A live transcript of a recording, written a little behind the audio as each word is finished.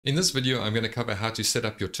In this video, I'm going to cover how to set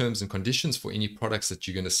up your terms and conditions for any products that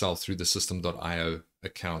you're going to sell through the system.io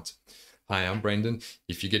account. Hi, I'm Brendan.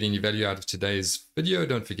 If you get any value out of today's video,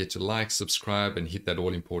 don't forget to like, subscribe, and hit that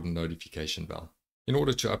all-important notification bell. In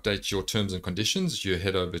order to update your terms and conditions, you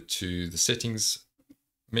head over to the settings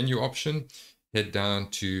menu option, head down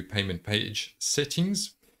to payment page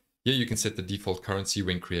settings. Here you can set the default currency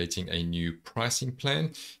when creating a new pricing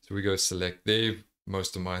plan. So we go select there.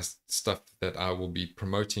 Most of my stuff that I will be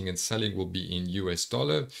promoting and selling will be in US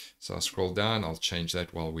dollar. So I'll scroll down, I'll change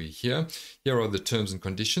that while we're here. Here are the terms and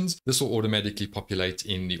conditions. This will automatically populate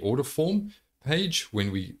in the order form page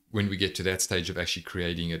when we get to that stage of actually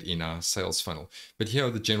creating it in our sales funnel. But here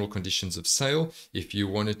are the general conditions of sale. If you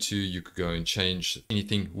wanted to, you could go and change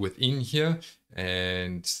anything within here.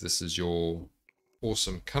 And this is your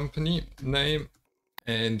awesome company name.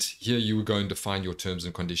 And here you would go and define your terms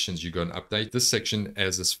and conditions. You go and update this section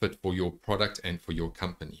as is fit for your product and for your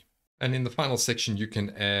company. And in the final section, you can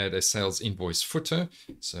add a sales invoice footer.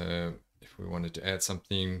 So if we wanted to add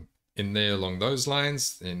something in there along those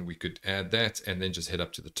lines, then we could add that and then just head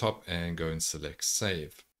up to the top and go and select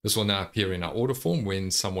save. This will now appear in our order form when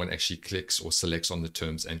someone actually clicks or selects on the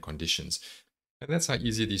terms and conditions. And that's how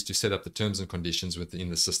easy it is to set up the terms and conditions within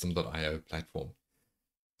the system.io platform.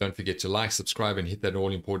 Don't forget to like, subscribe, and hit that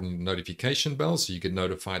all-important notification bell so you get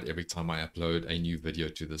notified every time I upload a new video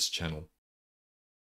to this channel.